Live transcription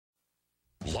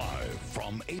Live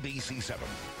from ABC 7,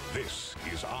 this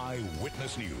is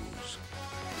Eyewitness News.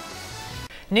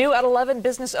 New at 11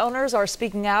 business owners are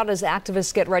speaking out as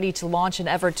activists get ready to launch an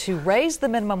effort to raise the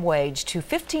minimum wage to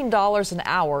 $15 an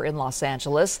hour in Los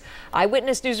Angeles.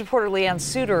 Eyewitness News reporter Leanne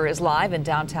Suter is live in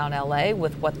downtown L.A.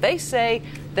 with what they say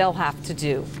they'll have to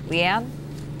do. Leanne?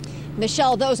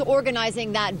 Michelle, those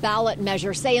organizing that ballot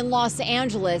measure say in Los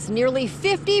Angeles, nearly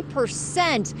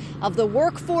 50% of the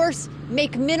workforce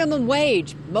make minimum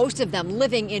wage, most of them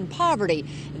living in poverty.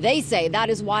 They say that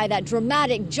is why that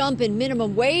dramatic jump in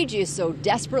minimum wage is so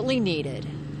desperately needed.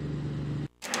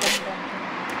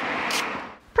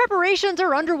 Preparations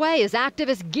are underway as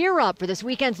activists gear up for this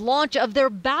weekend's launch of their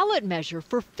ballot measure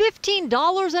for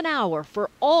 $15 an hour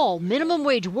for all minimum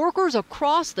wage workers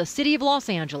across the city of Los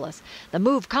Angeles. The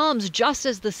move comes just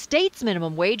as the state's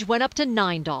minimum wage went up to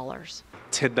 $9.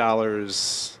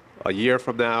 $10 a year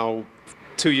from now,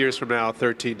 2 years from now,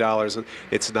 $13.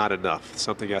 It's not enough.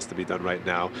 Something has to be done right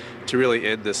now to really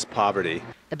end this poverty.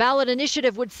 The ballot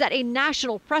initiative would set a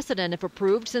national precedent if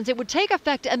approved, since it would take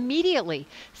effect immediately.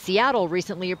 Seattle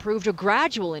recently approved a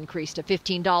gradual increase to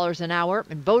 $15 an hour,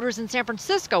 and voters in San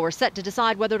Francisco are set to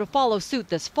decide whether to follow suit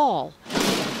this fall.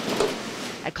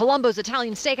 At Colombo's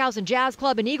Italian Steakhouse and Jazz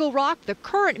Club in Eagle Rock, the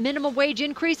current minimum wage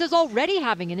increase is already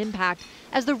having an impact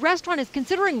as the restaurant is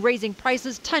considering raising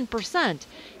prices 10%.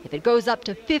 If it goes up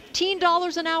to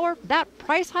 $15 an hour, that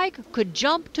price hike could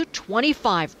jump to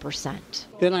 25%.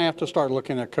 Then I have to start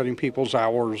looking at cutting people's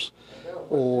hours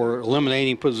or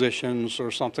eliminating positions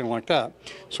or something like that.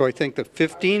 So I think the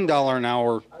 $15 an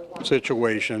hour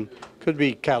situation could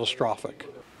be catastrophic.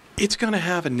 It's going to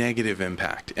have a negative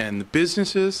impact, and the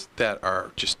businesses that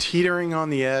are just teetering on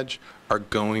the edge are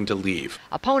going to leave.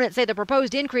 Opponents say the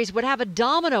proposed increase would have a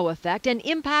domino effect and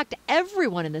impact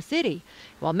everyone in the city.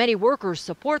 While many workers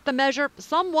support the measure,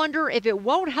 some wonder if it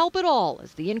won't help at all,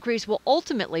 as the increase will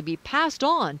ultimately be passed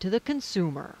on to the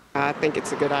consumer. I think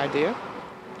it's a good idea.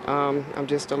 I'm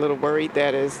just a little worried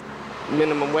that as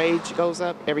minimum wage goes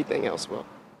up, everything else will.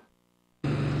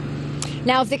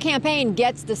 Now, if the campaign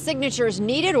gets the signatures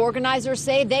needed, organizers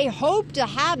say they hope to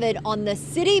have it on the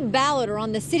city ballot, or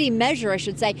on the city measure, I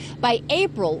should say, by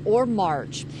April or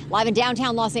March. Live in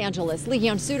downtown Los Angeles,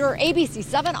 Leanne Suter, ABC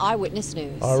 7 Eyewitness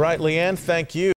News. All right, Leanne, thank you.